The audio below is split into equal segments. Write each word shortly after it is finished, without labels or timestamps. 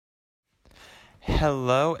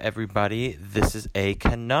Hello, everybody. This is a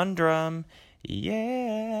Conundrum.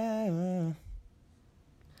 Yeah.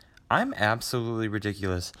 I'm absolutely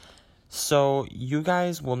ridiculous. So, you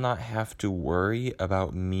guys will not have to worry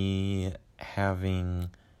about me having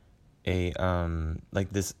a,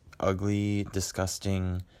 this ugly,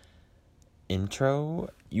 disgusting intro.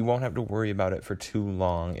 You won't have to worry about it for too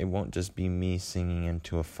long. It won't just be me singing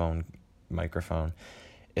into a phone microphone.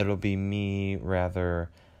 It'll be me rather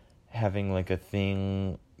having like a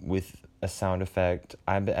thing with a sound effect.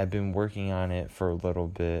 I've been working on it for a little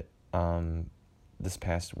bit this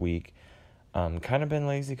past week. Kind of been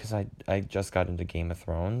lazy because I just got into Game of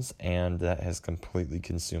Thrones, and that has completely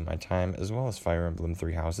consumed my time, as well as Fire Emblem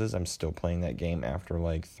Three Houses. I'm still playing that game after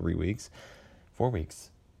like 4 weeks,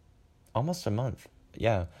 almost a month.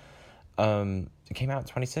 Yeah. It came out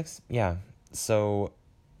 26. Yeah. So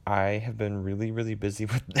I have been really, really busy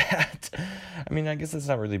with that. I mean, I guess it's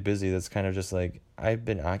not really busy. That's kind of just like, I've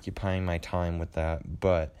been occupying my time with that,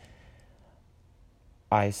 but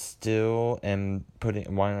I still am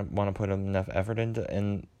want to put enough effort into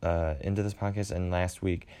this podcast. And last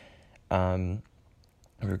week,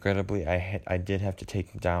 regrettably, I did have to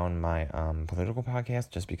take down my political podcast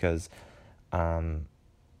just because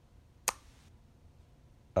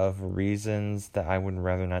of reasons that I would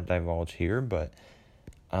rather not divulge here, but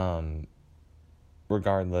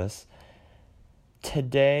regardless,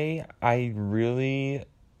 today I'm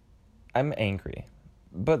angry,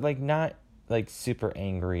 but like not like super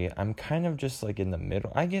angry. I'm kind of just like in the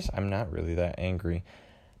middle. I guess I'm not really that angry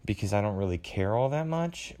because I don't really care all that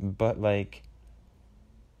much, but like,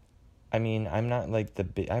 I mean,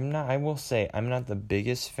 I will say I'm not the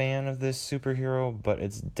biggest fan of this superhero, but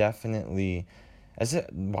it's definitely,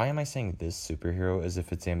 why am I saying this superhero as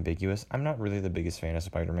if it's ambiguous? I'm not really the biggest fan of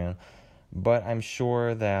Spider-Man, but I'm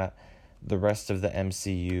sure that the rest of the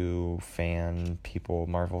MCU fan people,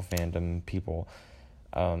 Marvel fandom people,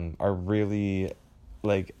 are really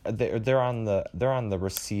like they're on the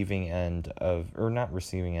receiving end of, or not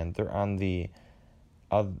receiving end. They're on the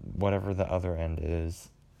whatever the other end is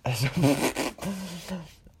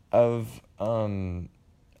of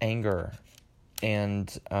anger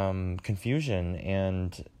and confusion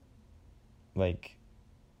and like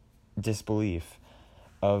disbelief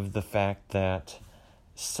of the fact that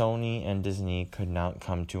Sony and Disney could not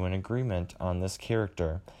come to an agreement on this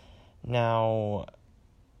character. Now,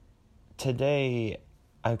 today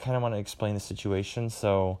I kind of want to explain the situation.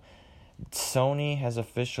 So Sony has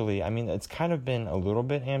officially, I mean, it's kind of been a little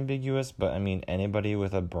bit ambiguous, but I mean, anybody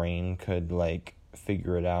with a brain could like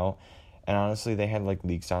figure it out. And honestly, they had like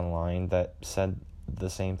leaks online that said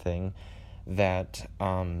the same thing, that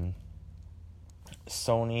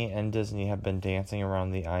Sony and Disney have been dancing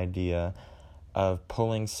around the idea of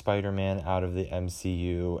pulling Spider-Man out of the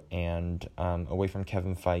MCU and away from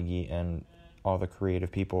Kevin Feige and all the creative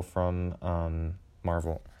people from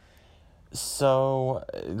Marvel. So,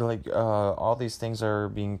 like, all these things are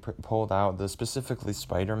being pulled out, specifically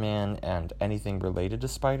Spider-Man and anything related to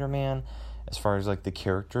Spider-Man. As far as, like, the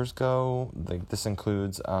characters go, like, this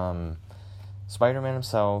includes Spider-Man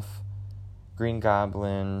himself, Green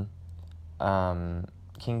Goblin,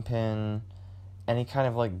 Kingpin, any kind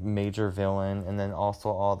of, like, major villain, and then also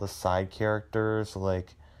all the side characters,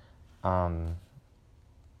 like, honestly,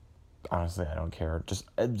 I don't care. Just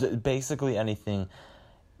basically anything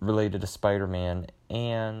related to Spider-Man.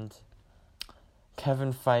 And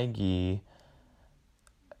Kevin Feige,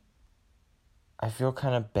 I feel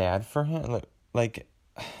kind of bad for him. Like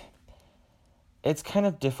it's kind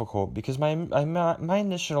of difficult because my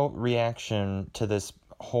initial reaction to this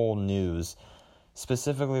whole news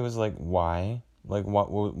specifically was like, why? Like, what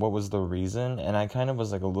was the reason? And I kind of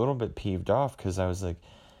was like a little bit peeved off because I was like,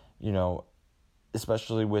 you know,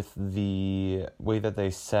 especially with the way that they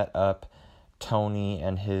set up Tony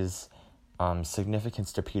and his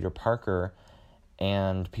significance to Peter Parker,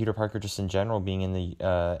 and Peter Parker just in general being in the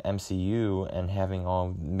MCU and having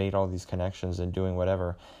made all these connections and doing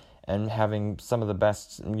whatever, and having some of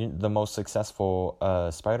the most successful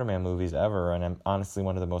Spider-Man movies ever, and honestly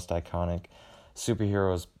one of the most iconic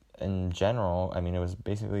superheroes in general. I mean, it was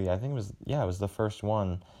basically, it was the first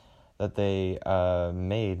one that they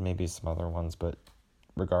made, maybe some other ones, but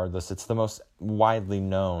regardless, it's the most widely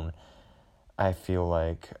known, I feel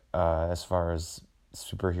like, as far as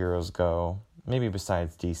superheroes go, maybe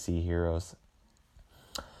besides DC heroes.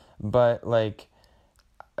 But, like,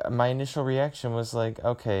 my initial reaction was like,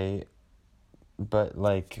 okay, but,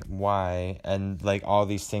 like, why? And, like, all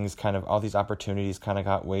these opportunities kind of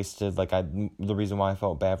got wasted. Like, the reason why I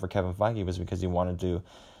felt bad for Kevin Feige was because he wanted to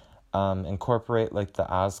incorporate, like, the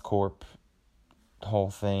Oscorp whole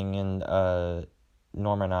thing and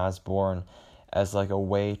Norman Osborn as like a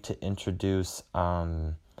way to introduce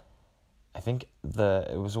I think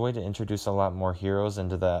it was a way to introduce a lot more heroes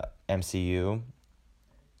into the MCU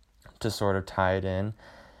to sort of tie it in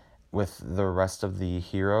with the rest of the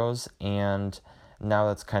heroes, and now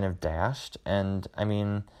that's kind of dashed. And I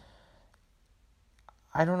mean,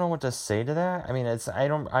 I don't know what to say to that. I mean, I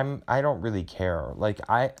don't really care. Like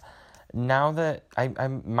now that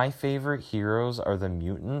I'm my favorite heroes are the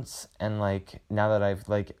mutants, and like now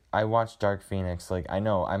that I watched Dark Phoenix, like I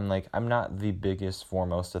know I'm not the biggest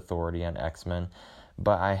foremost authority on X-Men,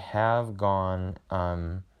 but I have gone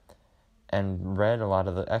and read a lot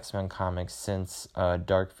of the X-Men comics since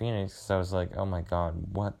Dark Phoenix, because I was like, oh my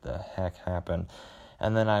god, what the heck happened?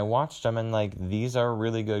 And then I watched them, and like these are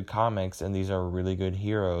really good comics, and these are really good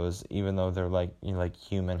heroes, even though they're like like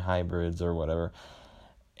human hybrids or whatever.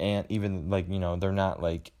 And even like they're not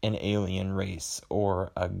like an alien race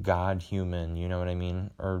or a god human, you know what I mean?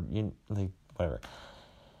 Or like whatever.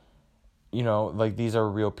 Like these are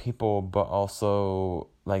real people, but also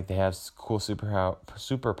like they have cool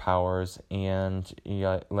superpowers, and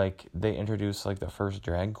like they introduce like the first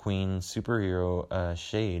drag queen superhero,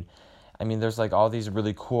 Shade. I mean, there's like all these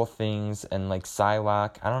really cool things, and like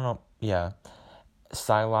Psylocke, I don't know, yeah,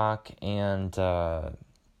 Psylocke and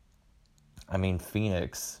I mean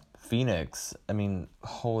Phoenix, I mean,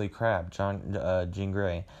 holy crap, Jean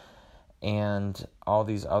Grey, and all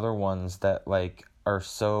these other ones that like are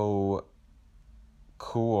so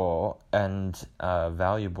cool and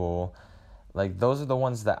valuable. Like those are the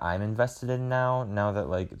ones that I'm invested in now that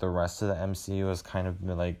like the rest of the MCU is kind of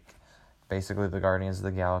like basically the Guardians of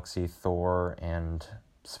the Galaxy, Thor, and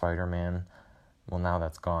Spider-Man. Well, now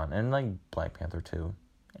that's gone. And like Black Panther too,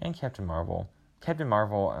 and Captain Marvel,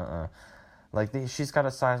 like she's got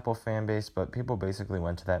a sizable fan base, but people basically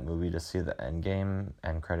went to that movie to see the Endgame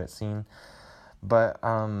end credit scene. But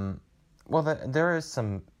well, there is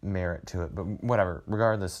some merit to it, but whatever.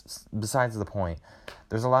 Regardless, besides the point,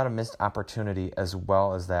 there's a lot of missed opportunity as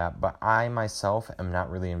well as that. But I myself am not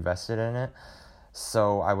really invested in it,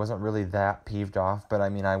 so I wasn't really that peeved off. But I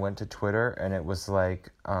mean, I went to Twitter, and it was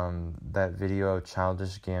like that video of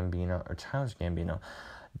Childish Gambino,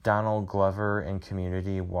 Donald Glover in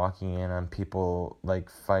Community walking in on people like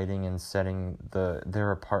fighting and setting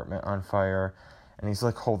their apartment on fire, and he's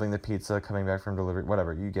like holding the pizza coming back from delivery.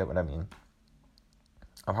 Whatever, you get what I mean.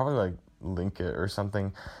 I'll probably like link it or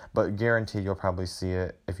something, but guaranteed you'll probably see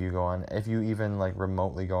it if you even like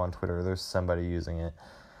remotely go on Twitter. There's somebody using it.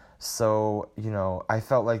 So I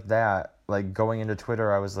felt like that. Like going into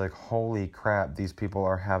Twitter, I was like, holy crap, these people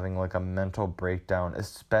are having like a mental breakdown,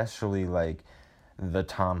 especially like the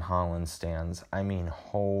Tom Holland stans. I mean,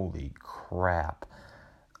 holy crap.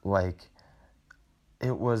 Like,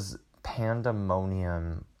 it was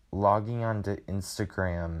pandemonium logging onto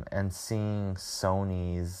Instagram and seeing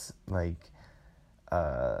Sony's, like,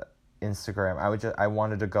 Instagram. I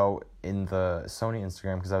wanted to go in the Sony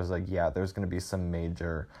Instagram because I was like, yeah, there's going to be some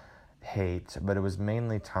major hate, but it was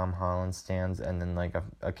mainly Tom Holland stans, and then like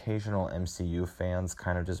occasional MCU fans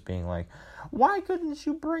kind of just being like, why couldn't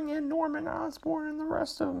you bring in Norman Osborn and the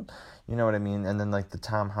rest of them, you know what I mean? And then like the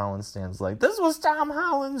Tom Holland stans like, this was Tom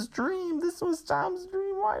Holland's dream, this was Tom's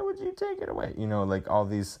dream, why would you take it away, like all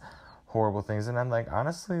these horrible things. And I'm like,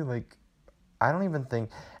 honestly, like I don't even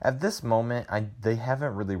think at this moment they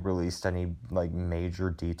haven't really released any like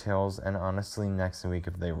major details, and honestly next week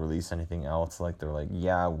if they release anything else, like they're like,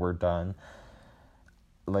 yeah, we're done,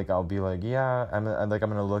 like I'll be like, yeah, I'm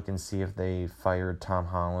gonna look and see if they fired Tom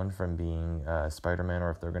Holland from being Spider-Man,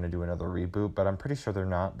 or if they're gonna do another reboot. But I'm pretty sure they're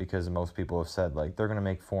not, because most people have said like they're gonna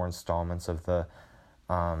make 4 installments of the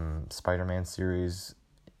Spider-Man series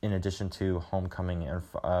in addition to Homecoming and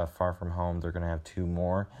Far From Home. They're gonna have 2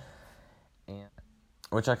 more.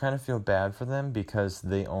 Which I kind of feel bad for them, because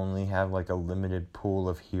they only have like a limited pool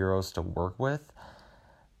of heroes to work with.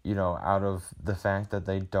 Out of the fact that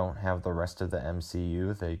they don't have the rest of the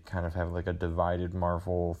MCU, they kind of have like a divided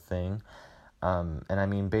Marvel thing. And I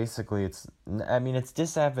mean, basically it's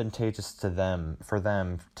disadvantageous for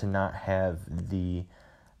them to not have the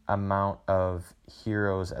amount of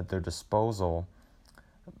heroes at their disposal.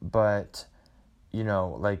 But,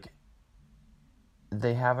 like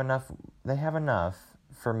they have enough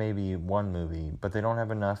for maybe one movie, but they don't have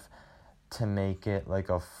enough to make it like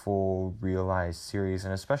a full realized series.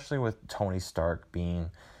 And especially with Tony Stark being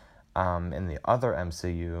in the other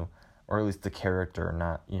MCU, or at least the character,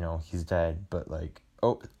 not, he's dead, but like,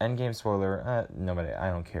 Endgame spoiler, nobody,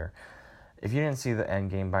 I don't care. If you didn't see the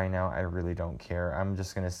Endgame by now, I really don't care. I'm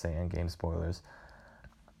just gonna say Endgame spoilers.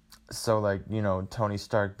 so, like, Tony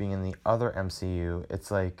Stark being in the other MCU,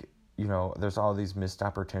 it's like, there's all these missed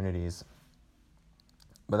opportunities.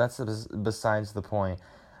 But that's besides the point.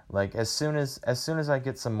 Like, as soon as I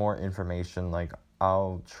get some more information, like,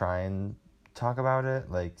 I'll try and talk about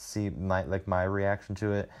it, like, see my reaction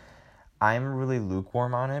to it. I'm really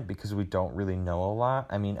lukewarm on it because we don't really know a lot.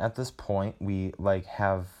 I mean, at this point, we, like,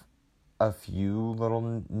 have a few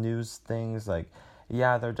little news things, like,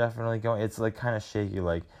 yeah, they're definitely going, it's, like, kind of shaky,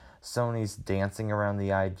 like, Sony's dancing around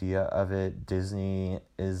the idea of it, Disney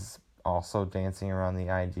is also dancing around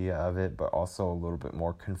the idea of it, but also a little bit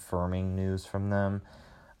more confirming news from them.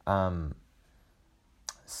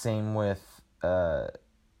 Same with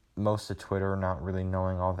most of Twitter not really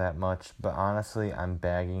knowing all that much, but honestly, I'm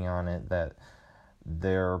bagging on it that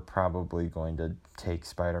they're probably going to take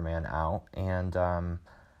Spider-Man out, and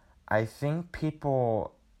I think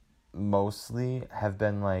people mostly have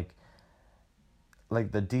been like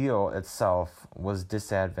the deal itself was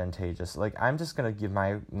disadvantageous. Like, I'm just gonna give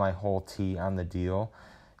my whole tea on the deal.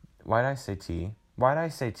 Why did I say tea? Why did I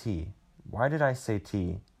say tea? Why did I say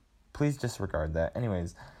tea? Please disregard that.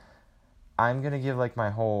 Anyways, I'm gonna give, like, my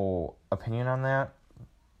whole opinion on that.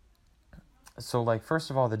 So, like, first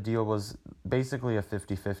of all, the deal was basically a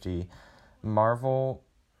 50-50. Marvel,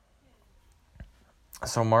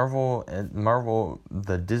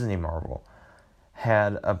 the Disney Marvel,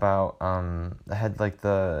 had about, like,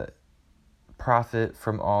 the profit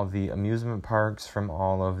from all the amusement parks, from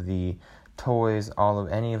all of the toys, all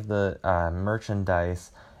of any of the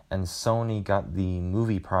merchandise, and Sony got the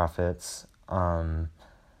movie profits, from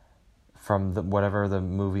whatever the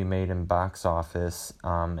movie made in box office,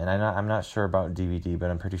 and I'm not sure about DVD,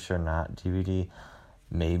 but I'm pretty sure not DVD,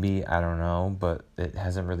 maybe, I don't know, but it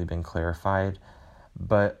hasn't really been clarified.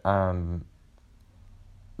 But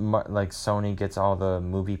like, Sony gets all the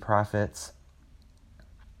movie profits,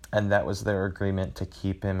 and that was their agreement to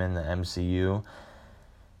keep him in the MCU.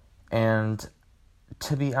 And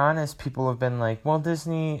to be honest, people have been like, well,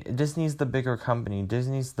 Disney's the bigger company.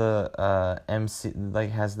 Disney's the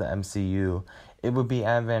has the MCU. It would be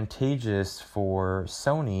advantageous for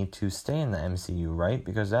Sony to stay in the MCU, right?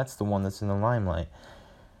 Because that's the one that's in the limelight.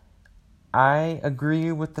 I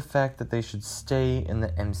agree with the fact that they should stay in the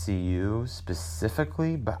MCU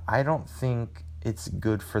specifically, but I don't think it's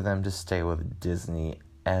good for them to stay with Disney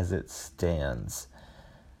as it stands.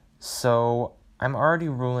 So I'm already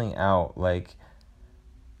ruling out, like,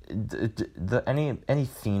 any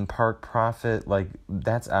theme park profit, like,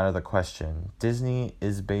 that's out of the question. Disney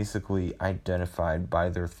is basically identified by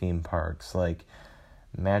their theme parks, like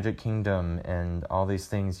Magic Kingdom and all these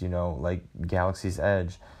things, like Galaxy's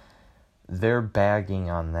Edge. They're bagging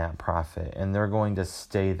on that profit, and they're going to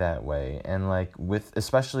stay that way. And, like,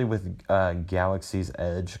 especially with Galaxy's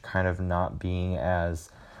Edge kind of not being as,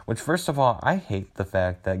 which, first of all, I hate the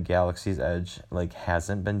fact that Galaxy's Edge, like,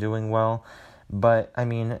 hasn't been doing well. But, I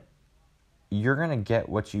mean, you're going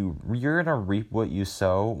to reap what you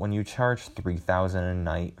sow when you charge $3,000 a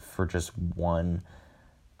night for just one,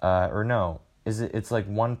 it's like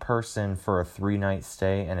one person for a 3-night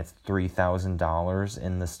stay, and it's $3,000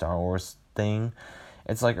 in the Star Wars thing.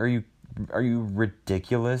 It's like, are you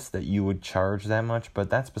ridiculous that you would charge that much? But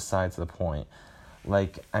that's besides the point.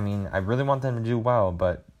 Like, I mean, I really want them to do well,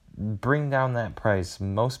 but bring down that price.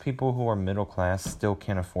 Most people who are middle class still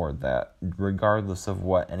can't afford that, regardless of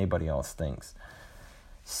what anybody else thinks.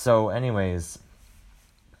 So anyways,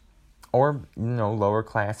 or, lower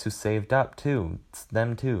class who saved up too. It's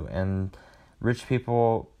them too. And rich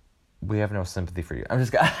people, we have no sympathy for you. I'm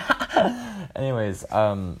just anyways,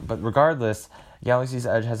 but regardless, Galaxy's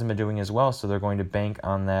Edge hasn't been doing as well, so they're going to bank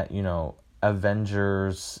on that,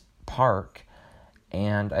 Avengers park.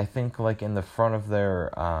 And I think, like, in the front of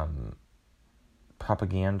their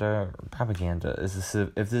propaganda is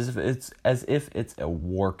it's as if it's a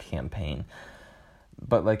war campaign.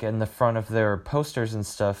 But, like, in the front of their posters and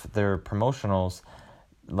stuff, their promotionals,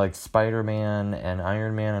 like Spiderman and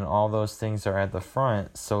Iron Man and all those things are at the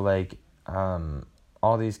front. So, like,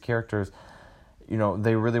 all these characters,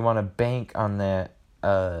 they really want to bank on that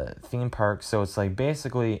theme park. So it's like,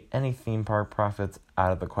 basically any theme park profits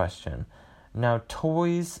out of the question. Now,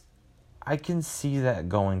 toys, I can see that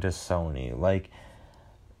going to Sony. Like,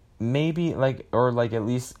 maybe, like, or, like, at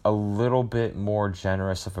least a little bit more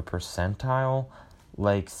generous of a percentile.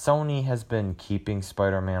 Like, Sony has been keeping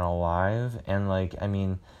Spider-Man alive, and, like, I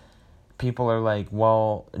mean, people are like,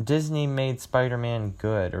 well, Disney made Spider-Man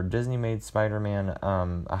good, or Disney made Spider-Man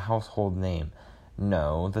a household name.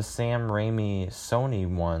 No, the Sam Raimi Sony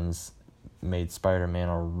ones made Spider-Man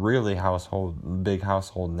a really big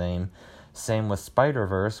household name. Same with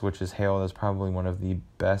Spider-Verse, which is hailed as probably one of the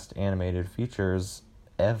best animated features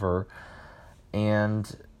ever.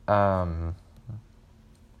 And the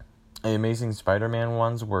Amazing Spider-Man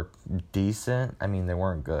ones were decent. I mean, they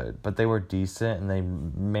weren't good, but they were decent, and they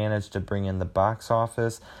managed to bring in the box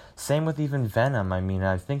office. Same with even Venom. I mean,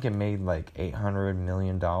 I think it made like $800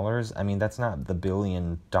 million. I mean, that's not the $1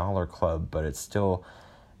 billion club, but it's still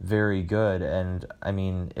very good. And I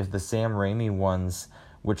mean, if the Sam Raimi ones,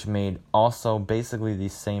 which made also basically the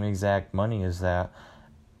same exact money as that,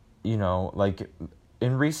 you know, like,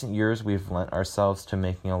 in recent years, we've lent ourselves to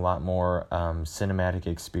making a lot more cinematic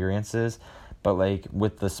experiences, but like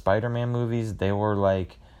with the Spider-Man movies, they were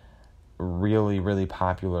like really, really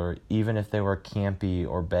popular, even if they were campy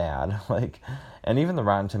or bad. Like, and even the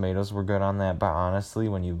Rotten Tomatoes were good on that, but honestly,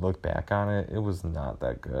 when you look back on it, it was not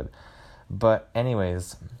that good. But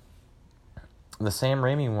anyways, the Sam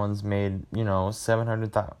Raimi ones made, you know,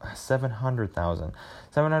 700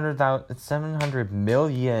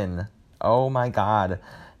 million. Oh my God,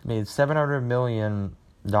 made $700 million,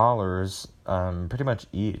 pretty much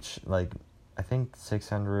each, like, I think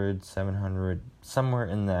 600, 700, somewhere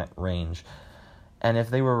in that range. And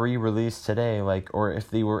if they were re-released today, like, or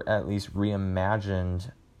if they were at least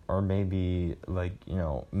reimagined, or maybe, like, you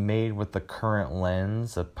know, made with the current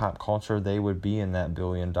lens of pop culture, they would be in that $1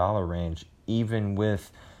 billion range, even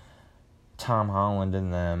with Tom Holland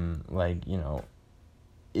in them. Like, you know,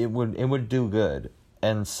 it would do good.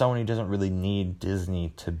 And Sony doesn't really need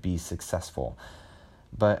Disney to be successful.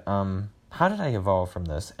 But how did I evolve from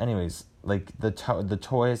this? Anyways, like the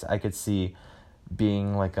toys, I could see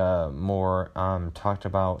being like a more talked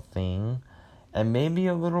about thing, and maybe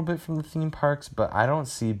a little bit from the theme parks, but I don't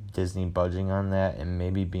see Disney budging on that and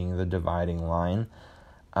maybe being the dividing line.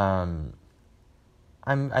 I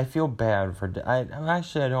feel bad for I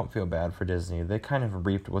don't feel bad for Disney. They kind of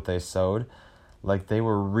reaped what they sowed. Like, they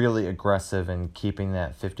were really aggressive in keeping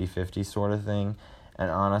that 50-50 sort of thing. And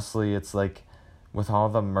honestly, it's like, with all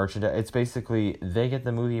the merchandise, it's basically, they get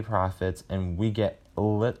the movie profits, and we get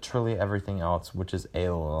literally everything else, which is a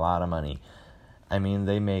lot of money. I mean,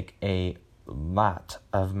 they make a lot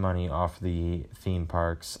of money off the theme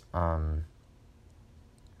parks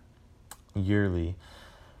yearly.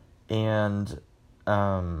 And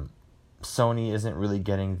Sony isn't really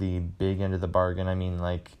getting the big end of the bargain. I mean,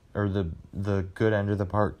 like, or the good end of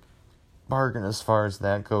the bargain as far as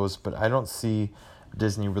that goes, but I don't see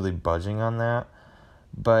Disney really budging on that.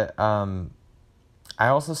 But I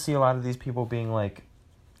also see a lot of these people being like,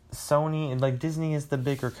 Sony, like, Disney is the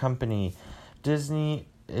bigger company. Disney,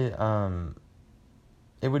 it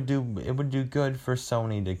would do good for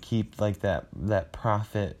Sony to keep like that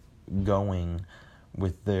profit going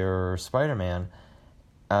with their Spider-Man,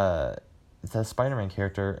 the Spider-Man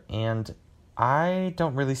character, and I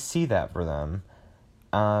don't really see that for them.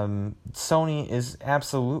 Sony is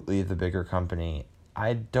absolutely the bigger company.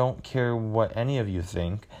 I don't care what any of you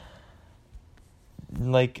think.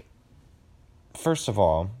 Like, first of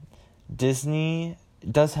all, Disney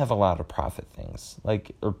does have a lot of profit things.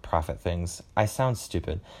 I sound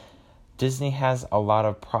stupid. Disney has a lot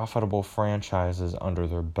of profitable franchises under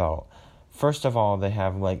their belt. First of all, they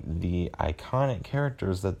have, like, the iconic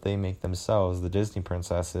characters that they make themselves, the Disney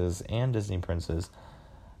princesses and Disney princes.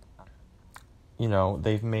 You know,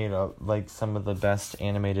 they've made, like, some of the best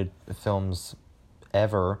animated films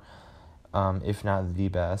ever, if not the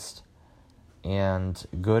best, and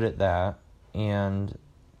good at that. And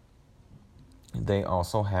they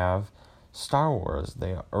also have Star Wars,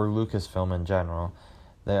 or Lucasfilm in general.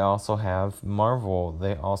 They also have Marvel.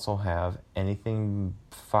 They also have anything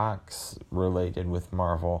Fox related with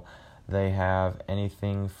Marvel. They have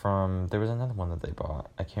anything from... There was another one that they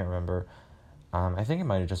bought. I can't remember. I think it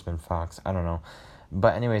might have just been Fox. I don't know.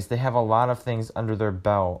 But anyways, they have a lot of things under their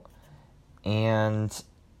belt. And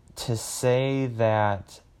to say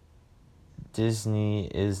that Disney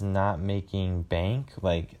is not making bank,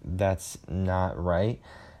 like, that's not right.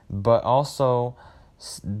 But also,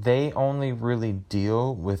 they only really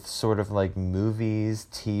deal with sort of like movies,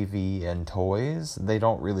 TV, and toys. They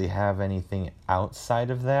don't really have anything outside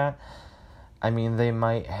of that. I mean, they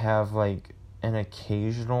might have like an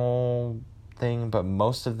occasional thing, but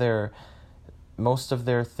most of their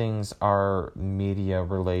things are media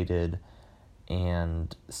related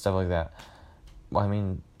and stuff like that. Well, I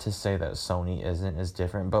mean, to say that Sony isn't is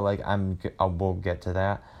different, but like we'll get to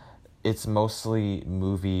that. It's mostly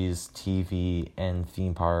movies, TV, and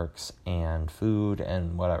theme parks, and food,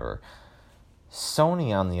 and whatever.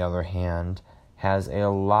 Sony, on the other hand, has a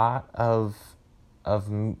lot of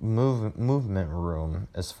movement room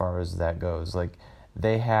as far as that goes. Like,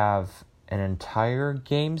 they have an entire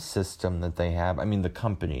game system that they have. I mean, the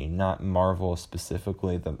company, not Marvel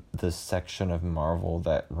specifically, the section of Marvel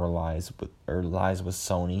that lies with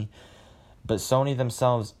Sony. But Sony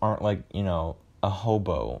themselves aren't like, a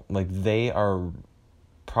hobo. Like, they are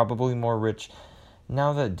probably more rich.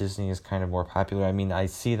 Now that Disney is kind of more popular, I mean, I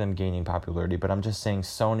see them gaining popularity, but I'm just saying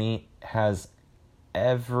Sony has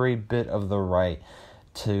every bit of the right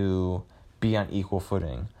to be on equal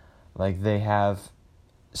footing. Like, they have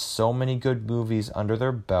so many good movies under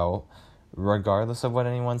their belt, regardless of what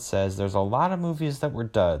anyone says. There's a lot of movies that were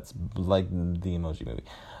duds, like the Emoji Movie.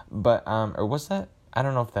 But, or was that? I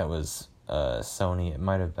don't know if that was Sony. It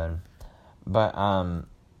might have been. But,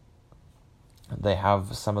 they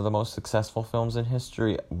have some of the most successful films in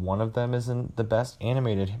history. One of them is in the best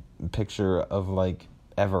animated picture of, like,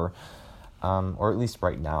 ever. Or at least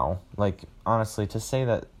right now. Like, honestly, to say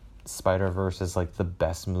that Spider-Verse is, like, the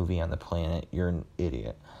best movie on the planet, you're an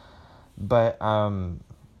idiot. But,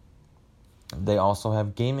 they also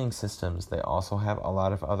have gaming systems. They also have a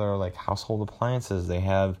lot of other, like, household appliances. They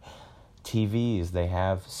have TVs. They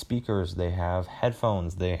have speakers. They have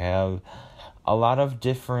headphones. They have a lot of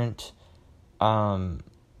different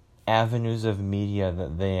avenues of media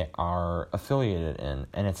that they are affiliated in.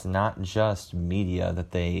 And it's not just media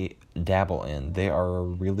that they dabble in. They are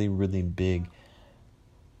really, really big.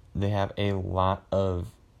 They have a lot of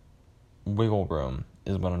wiggle room,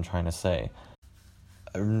 is what I'm trying to say.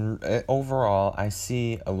 Overall, I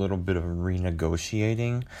see a little bit of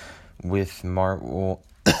renegotiating with Marvel.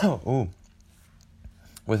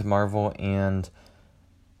 With Marvel and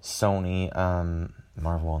Sony.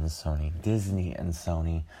 Marvel and Sony, Disney and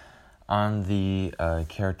Sony, on the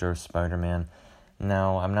character of Spider-Man.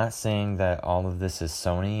 Now, I'm not saying that all of this is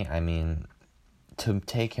Sony. I mean, to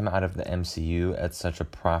take him out of the MCU at such a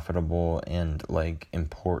profitable and, like,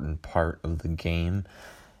 important part of the game,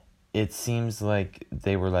 it seems like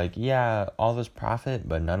they were like, yeah, all this profit,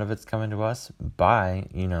 but none of it's coming to us. Bye,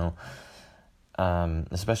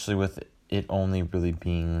 especially with it only really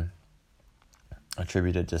being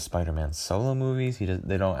attributed to Spider-Man solo movies. I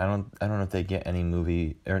don't know if they get any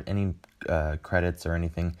movie or any credits or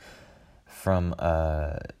anything from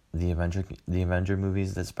the Avenger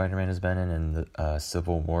movies that Spider-Man has been in, and the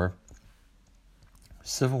Civil War.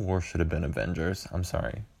 Civil War should have been Avengers. I'm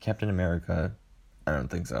sorry. Captain America, I don't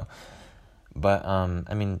think so. But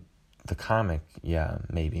I mean, the comic, yeah,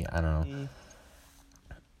 maybe, I don't know.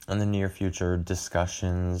 In the near future,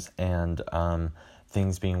 discussions and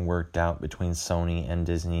things being worked out between Sony and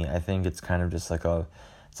Disney. I think it's kind of just like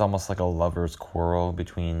it's almost like a lover's quarrel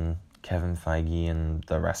between Kevin Feige and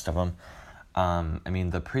the rest of them. I mean,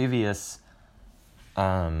 the previous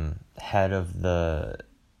head of the,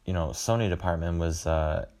 Sony department was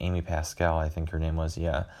Amy Pascal, I think her name was,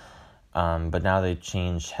 yeah. But now they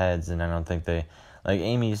changed heads, and I don't think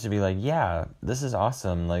Amy used to be like, yeah, this is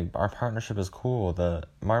awesome, like, our partnership is cool, the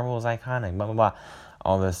Marvel is iconic, blah, blah, blah.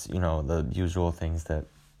 All this, the usual things that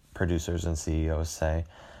producers and CEOs say.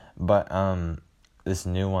 But this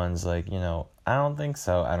new one's like, I don't think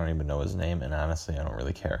so. I don't even know his name, and honestly, I don't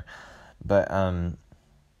really care. But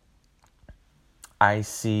I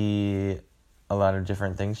see a lot of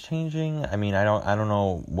different things changing. I mean, I don't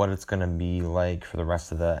know what it's going to be like for the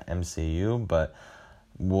rest of the MCU, but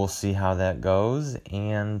we'll see how that goes.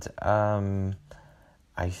 And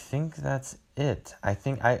I think that's it. I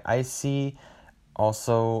think I see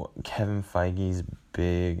also Kevin Feige's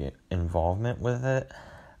big involvement with it,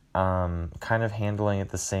 kind of handling it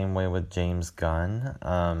the same way with James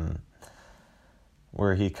Gunn,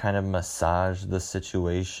 where he kind of massaged the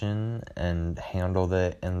situation and handled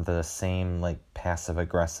it in the same, like,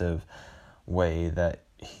 passive-aggressive way that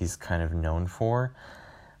he's kind of known for,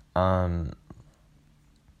 and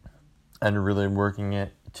really working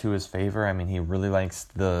it to his favor. I mean, he really likes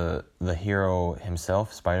the hero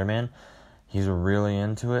himself, Spider-Man. He's really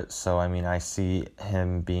into it, so, I mean, I see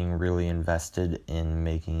him being really invested in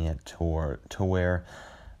making it to where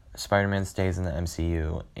Spider-Man stays in the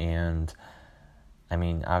MCU, and, I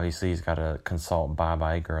mean, obviously he's got to consult Bob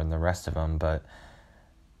Iger and the rest of them, but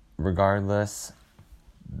regardless,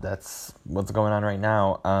 that's what's going on right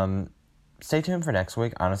now. Stay tuned for next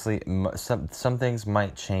week. Honestly, some things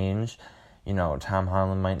might change. Tom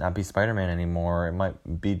Holland might not be Spider-Man anymore. It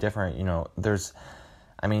might be different.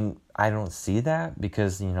 I don't see that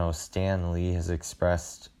because, Stan Lee has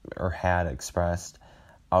expressed or had expressed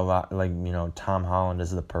a lot, like, Tom Holland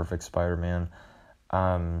is the perfect Spider-Man.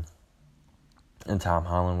 And Tom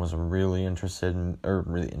Holland was really interested.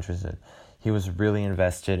 He was really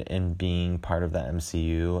invested in being part of the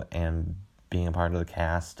MCU and being a part of the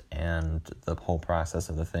cast and the whole process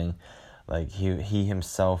of the thing. Like, he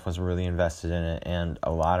himself was really invested in it, and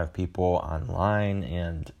a lot of people online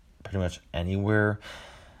and pretty much anywhere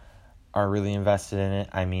are really invested in it.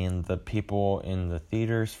 I mean, the people in the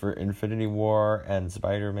theaters for Infinity War and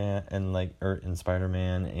Spider-Man in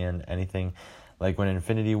Spider-Man and anything, like when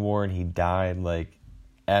Infinity War and he died, like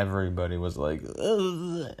everybody was like,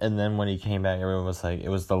 ugh. And then when he came back, everyone was like, it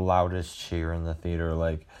was the loudest cheer in the theater.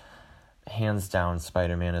 Like, hands down,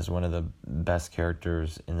 Spider-Man is one of the best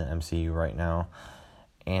characters in the MCU right now,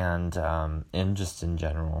 and just in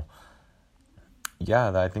general.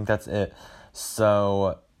 Yeah, I think that's it.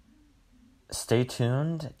 So stay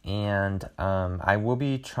tuned, and I will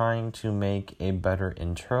be trying to make a better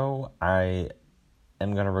intro. I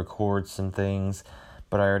am going to record some things,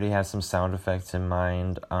 but I already have some sound effects in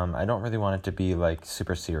mind. I don't really want it to be, like,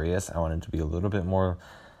 super serious. I want it to be a little bit more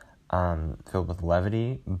filled with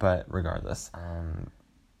levity, but regardless. Why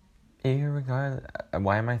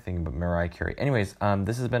am I thinking about Mariah Carey? Anyways,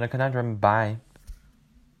 this has been a Conundrum. Bye.